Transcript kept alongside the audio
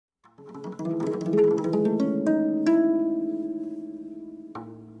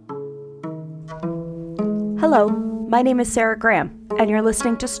Hello, my name is Sarah Graham, and you're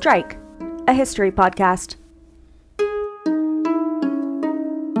listening to Strike, a history podcast.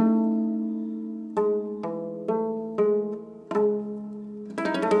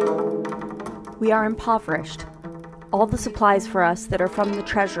 We are impoverished. All the supplies for us that are from the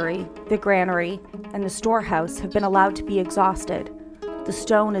treasury, the granary, and the storehouse have been allowed to be exhausted. The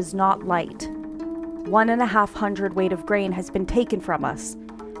stone is not light. 1.5 hundredweight of grain has been taken from us.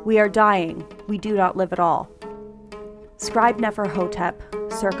 We are dying. We do not live at all. Scribe Neferhotep,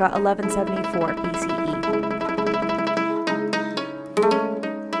 circa 1174 BCE.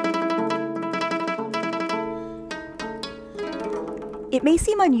 It may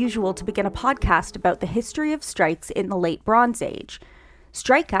seem unusual to begin a podcast about the history of strikes in the late Bronze Age.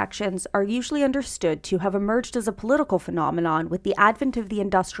 Strike actions are usually understood to have emerged as a political phenomenon with the advent of the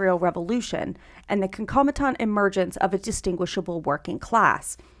Industrial Revolution and the concomitant emergence of a distinguishable working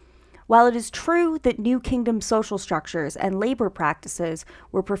class. While it is true that New Kingdom social structures and labor practices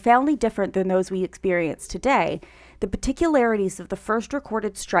were profoundly different than those we experience today, the particularities of the first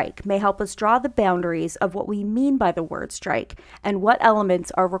recorded strike may help us draw the boundaries of what we mean by the word strike and what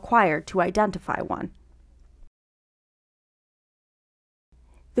elements are required to identify one.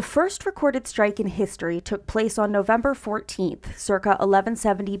 The first recorded strike in history took place on November 14th, circa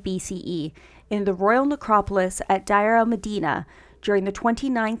 1170 BCE, in the royal necropolis at Deir el-Medina during the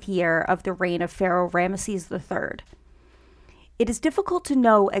 29th year of the reign of Pharaoh Ramesses III. It is difficult to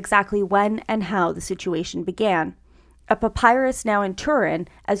know exactly when and how the situation began. A papyrus now in Turin,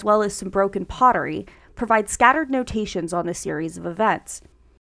 as well as some broken pottery, provide scattered notations on the series of events.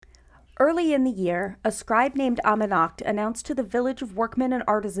 Early in the year, a scribe named Amenacht announced to the village of workmen and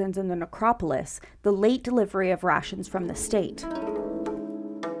artisans in the necropolis the late delivery of rations from the state.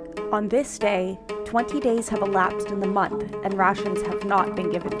 On this day, 20 days have elapsed in the month, and rations have not been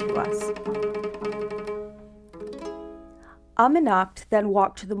given to us. Amenacht then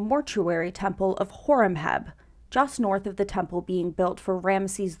walked to the mortuary temple of Horemheb, just north of the temple being built for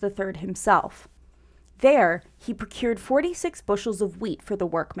Ramesses III himself. There, he procured 46 bushels of wheat for the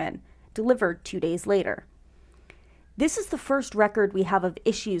workmen, delivered 2 days later. This is the first record we have of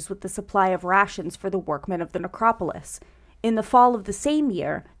issues with the supply of rations for the workmen of the necropolis. In the fall of the same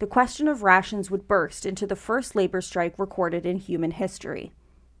year, the question of rations would burst into the first labor strike recorded in human history.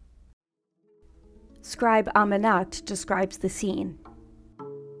 Scribe Amenacht describes the scene.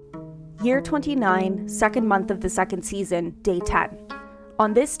 Year 29, second month of the second season, day 10.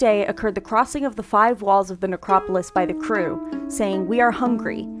 On this day occurred the crossing of the 5 walls of the necropolis by the crew, saying, "We are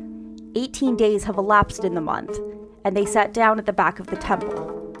hungry. 18 days have elapsed in the month," and they sat down at the back of the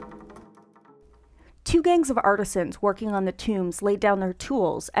temple. 2 gangs of artisans working on the tombs laid down their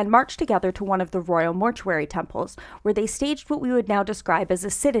tools and marched together to one of the royal mortuary temples, where they staged what we would now describe as a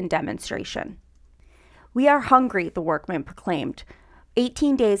sit-in demonstration. "We are hungry," the workmen proclaimed.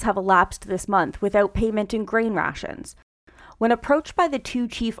 18 days have elapsed this month without payment in grain rations. When approached by the 2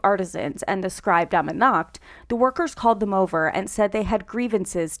 chief artisans and the scribe Amenacht, the workers called them over and said they had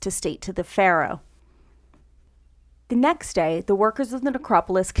grievances to state to the pharaoh. The next day, the workers of the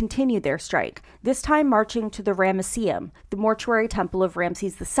necropolis continued their strike, this time marching to the Ramesseum, the mortuary temple of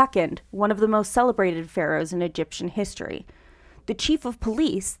Ramses II, one of the most celebrated pharaohs in Egyptian history. The chief of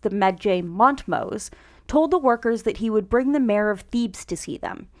police, the Medjay Montmose, told the workers that he would bring the mayor of Thebes to see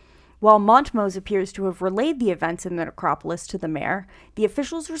them. While Montmose appears to have relayed the events in the necropolis to the mayor, the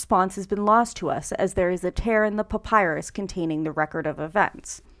official's response has been lost to us as there is a tear in the papyrus containing the record of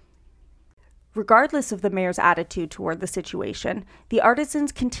events. Regardless of the mayor's attitude toward the situation, the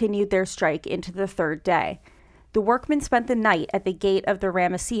artisans continued their strike into the 3rd day. The workmen spent the night at the gate of the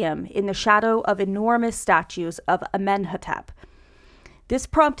Ramesseum in the shadow of enormous statues of Amenhotep. This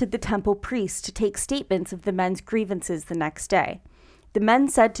prompted the temple priests to take statements of the men's grievances the next day. The men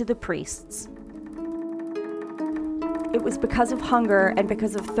said to the priests, "It was because of hunger and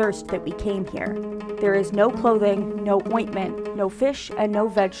because of thirst that we came here. There is no clothing, no ointment, no fish, and no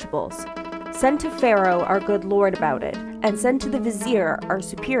vegetables. Send to Pharaoh, our good lord, about it, and send to the vizier, our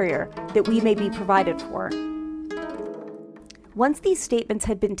superior, that we may be provided for." Once these statements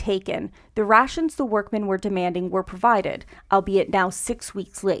had been taken, the rations the workmen were demanding were provided, albeit now 6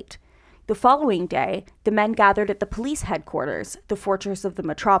 weeks late. The following day, the men gathered at the police headquarters, the fortress of the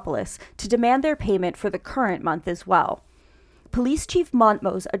metropolis, to demand their payment for the current month as well. Police Chief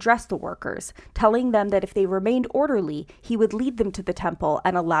Montmose addressed the workers, telling them that if they remained orderly, he would lead them to the temple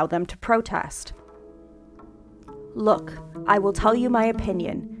and allow them to protest. "Look, I will tell you my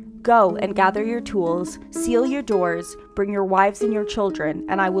opinion. Go and gather your tools, seal your doors, bring your wives and your children,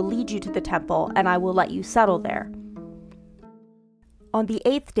 and I will lead you to the temple, and I will let you settle there." On the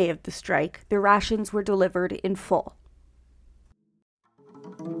 8th day of the strike, the rations were delivered in full.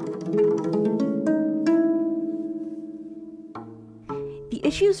 The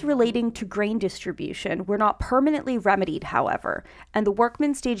issues relating to grain distribution were not permanently remedied, however, and the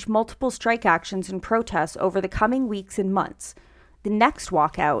workmen staged multiple strike actions and protests over the coming weeks and months. The next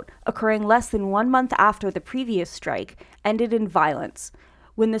walkout, occurring less than 1 month after the previous strike, ended in violence.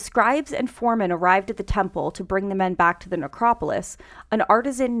 When the scribes and foremen arrived at the temple to bring the men back to the necropolis, an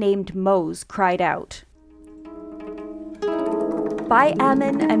artisan named Mose cried out, "By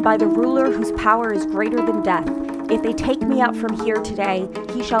Ammon and by the ruler whose power is greater than death, if they take me up from here today,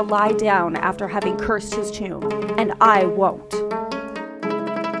 he shall lie down after having cursed his tomb, and I won't."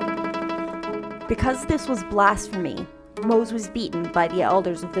 Because this was blasphemy, Mose was beaten by the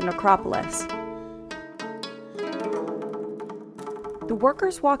elders of the necropolis. The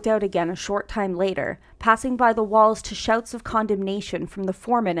workers walked out again a short time later, passing by the walls to shouts of condemnation from the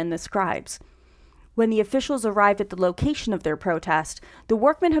foremen and the scribes. When the officials arrived at the location of their protest, the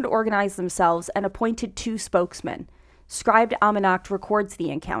workmen had organized themselves and appointed 2 spokesmen. Scribe Amenacht records the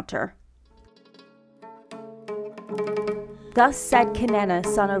encounter. "Thus said Kenena,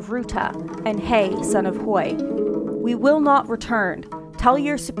 son of Ruta, and Hay, son of Hoi, we will not return. Tell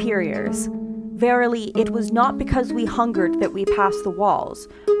your superiors. Verily, it was not because we hungered that we passed the walls.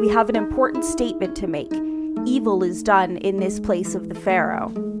 We have an important statement to make. Evil is done in this place of the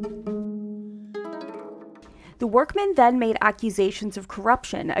Pharaoh." The workmen then made accusations of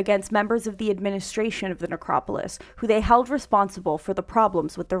corruption against members of the administration of the necropolis, who they held responsible for the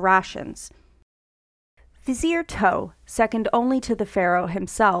problems with the rations. Vizier To, second only to the pharaoh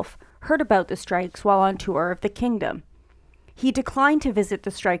himself, heard about the strikes while on tour of the kingdom. He declined to visit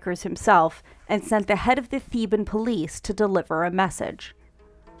the strikers himself and sent the head of the Theban police to deliver a message.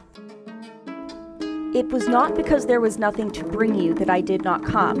 "It was not because there was nothing to bring you that I did not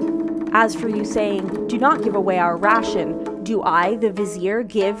come. As for you saying, 'Do not give away our ration,' do I, the vizier,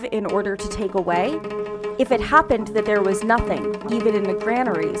 give in order to take away? If it happened that there was nothing, even in the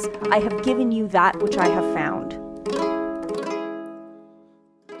granaries, I have given you that which I have found."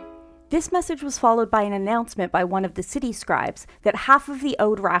 This message was followed by an announcement by one of the city scribes that half of the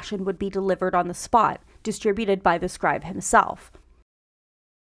owed ration would be delivered on the spot, distributed by the scribe himself.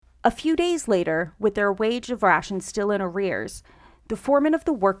 A few days later, with their wage of rations still in arrears, the foreman of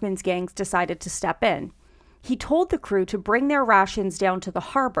the workmen's gangs decided to step in. He told the crew to bring their rations down to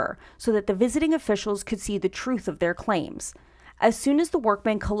the harbor so that the visiting officials could see the truth of their claims. As soon as the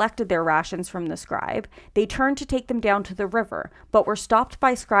workmen collected their rations from the scribe, they turned to take them down to the river, but were stopped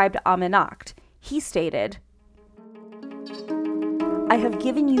by scribe Amenacht. He stated, "I have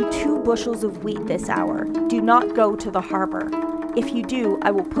given you 2 bushels of wheat this hour. Do not go to the harbor. If you do,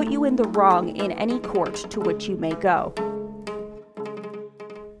 I will put you in the wrong in any court to which you may go."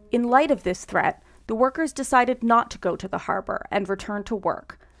 In light of this threat, the workers decided not to go to the harbor and returned to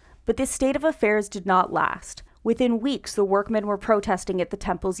work. But this state of affairs did not last. Within weeks, the workmen were protesting at the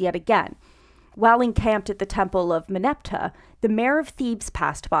temples yet again. While encamped at the temple of Meneptah, the mayor of Thebes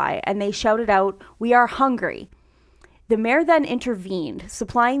passed by, and they shouted out, "We are hungry." The mayor then intervened,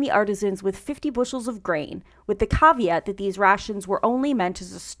 supplying the artisans with 50 bushels of grain, with the caveat that these rations were only meant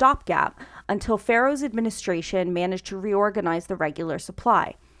as a stopgap until Pharaoh's administration managed to reorganize the regular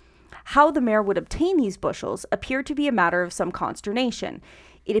supply. How the mayor would obtain these bushels appeared to be a matter of some consternation.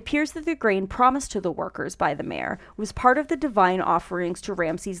 It appears that the grain promised to the workers by the mayor was part of the divine offerings to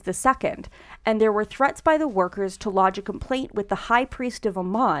Ramses II, and there were threats by the workers to lodge a complaint with the high priest of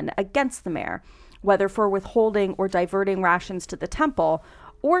Ammon against the mayor, whether for withholding or diverting rations to the temple,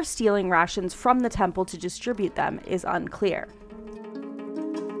 or stealing rations from the temple to distribute them is unclear.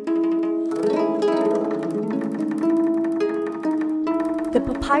 The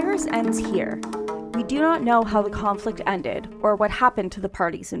papyrus ends here. We do not know how the conflict ended or what happened to the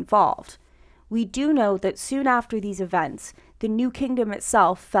parties involved. We do know that soon after these events, the New Kingdom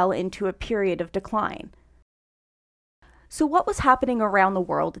itself fell into a period of decline. So what was happening around the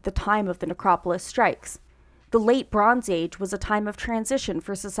world at the time of the necropolis strikes? The Late Bronze Age was a time of transition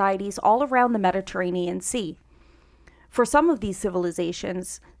for societies all around the Mediterranean Sea. For some of these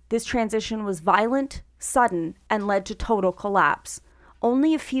civilizations, this transition was violent, sudden, and led to total collapse.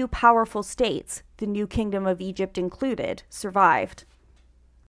 Only a few powerful states, the New Kingdom of Egypt included, survived.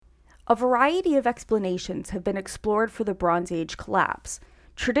 A variety of explanations have been explored for the Bronze Age collapse.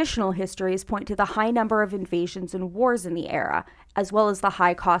 Traditional histories point to the high number of invasions and wars in the era, as well as the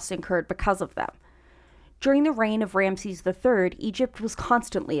high costs incurred because of them. During the reign of Ramses III, Egypt was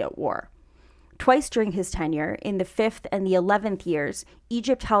constantly at war. Twice during his tenure, in the 5th and the 11th years,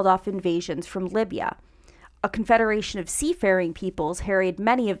 Egypt held off invasions from Libya. A confederation of seafaring peoples harried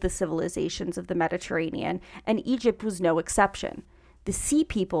many of the civilizations of the Mediterranean, and Egypt was no exception. The Sea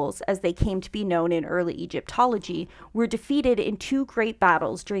Peoples, as they came to be known in early Egyptology, were defeated in 2 great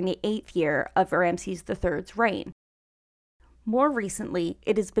battles during the 8th year of Ramses III's reign. More recently,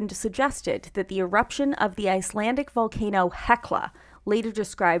 it has been suggested that the eruption of the Icelandic volcano Hekla, later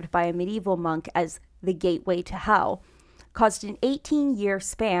described by a medieval monk as the gateway to hell, caused an 18-year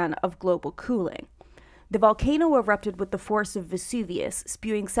span of global cooling. The volcano erupted with the force of Vesuvius,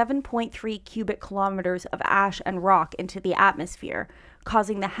 spewing 7.3 cubic kilometers of ash and rock into the atmosphere,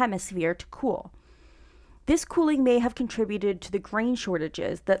 causing the hemisphere to cool. This cooling may have contributed to the grain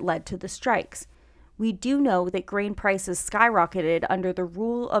shortages that led to the strikes. We do know that grain prices skyrocketed under the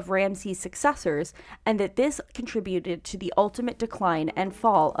rule of Ramses' successors, and that this contributed to the ultimate decline and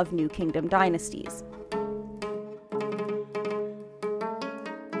fall of New Kingdom dynasties.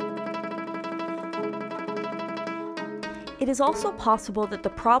 It is also possible that the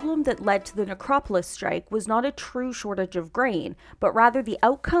problem that led to the Necropolis strike was not a true shortage of grain, but rather the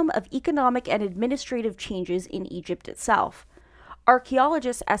outcome of economic and administrative changes in Egypt itself.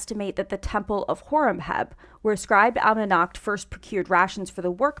 Archaeologists estimate that the temple of Horemheb, where scribe Amenakht first procured rations for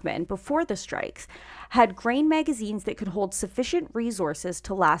the workmen before the strikes, had grain magazines that could hold sufficient resources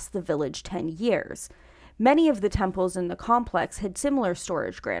to last the village 10 years. Many of the temples in the complex had similar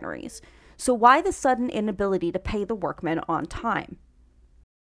storage granaries. So why the sudden inability to pay the workmen on time?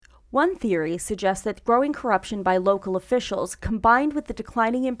 One theory suggests that growing corruption by local officials, combined with the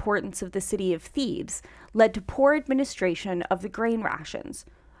declining importance of the city of Thebes, led to poor administration of the grain rations.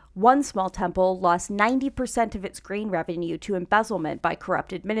 One small temple lost 90% of its grain revenue to embezzlement by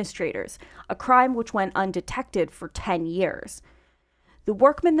corrupt administrators, a crime which went undetected for 10 years. The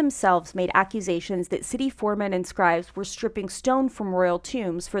workmen themselves made accusations that city foremen and scribes were stripping stone from royal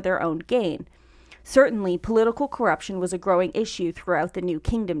tombs for their own gain. Certainly, political corruption was a growing issue throughout the New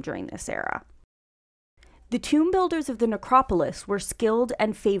Kingdom during this era. The tomb builders of the necropolis were skilled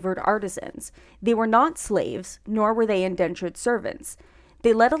and favored artisans. They were not slaves, nor were they indentured servants.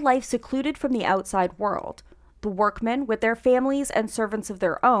 They led a life secluded from the outside world. The workmen, with their families and servants of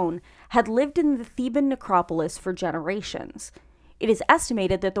their own, had lived in the Theban necropolis for generations. It is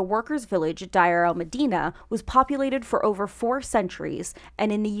estimated that the workers' village at Deir el-Medina was populated for over 4 centuries,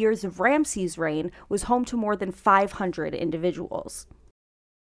 and in the years of Ramses' reign was home to more than 500 individuals.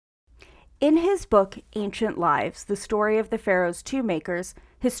 In his book, Ancient Lives, The Story of the Pharaoh's Tomb Makers,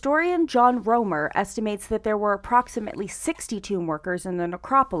 historian John Romer estimates that there were approximately 60 tomb workers in the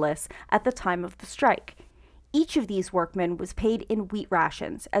necropolis at the time of the strike. Each of these workmen was paid in wheat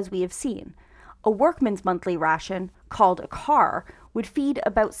rations, as we have seen. A workman's monthly ration, called a car, would feed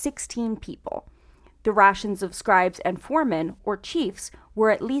about 16 people. The rations of scribes and foremen, or chiefs, were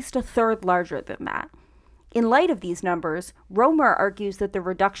at least a third larger than that. In light of these numbers, Romer argues that the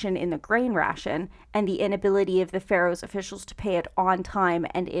reduction in the grain ration and the inability of the pharaoh's officials to pay it on time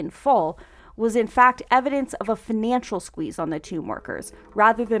and in full was in fact evidence of a financial squeeze on the tomb workers,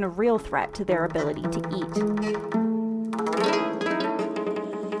 rather than a real threat to their ability to eat.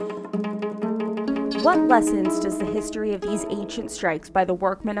 What lessons does the history of these ancient strikes by the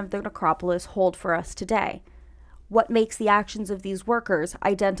workmen of the necropolis hold for us today? What makes the actions of these workers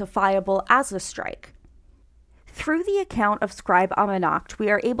identifiable as a strike? Through the account of scribe Amenakht,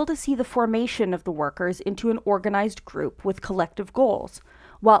 we are able to see the formation of the workers into an organized group with collective goals.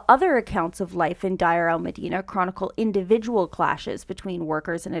 While other accounts of life in Deir el-Medina chronicle individual clashes between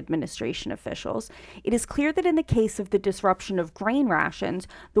workers and administration officials, it is clear that in the case of the disruption of grain rations,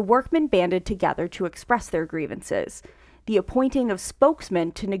 the workmen banded together to express their grievances. The appointing of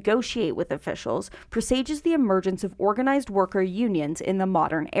spokesmen to negotiate with officials presages the emergence of organized worker unions in the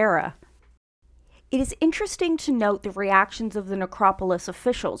modern era. It is interesting to note the reactions of the necropolis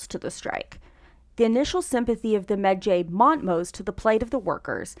officials to the strike. The initial sympathy of the Medjay Montmos to the plight of the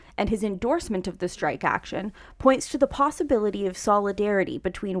workers and his endorsement of the strike action points to the possibility of solidarity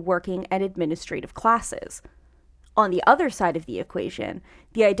between working and administrative classes. On the other side of the equation,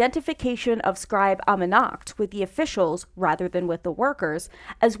 the identification of scribe Amenakht with the officials rather than with the workers,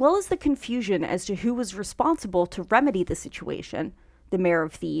 as well as the confusion as to who was responsible to remedy the situation, the mayor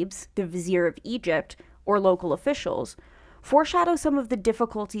of Thebes, the vizier of Egypt, or local officials, foreshadow some of the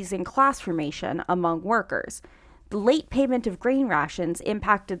difficulties in class formation among workers. The late payment of grain rations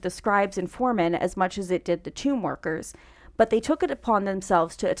impacted the scribes and foremen as much as it did the tomb workers, but they took it upon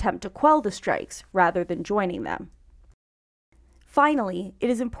themselves to attempt to quell the strikes rather than joining them. Finally, it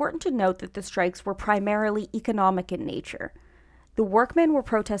is important to note that the strikes were primarily economic in nature. The workmen were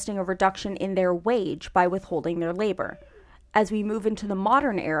protesting a reduction in their wage by withholding their labor. As we move into the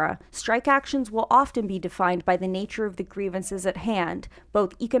modern era, strike actions will often be defined by the nature of the grievances at hand,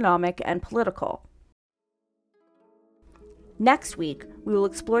 both economic and political. Next week, we will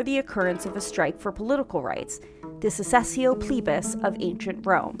explore the occurrence of a strike for political rights, the secessio plebis of ancient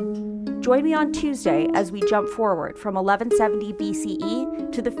Rome. Join me on Tuesday as we jump forward from 1170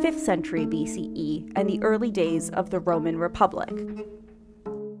 BCE to the 5th century BCE and the early days of the Roman Republic.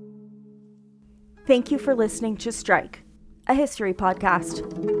 Thank you for listening to Strike, a history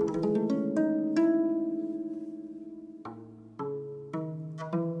podcast.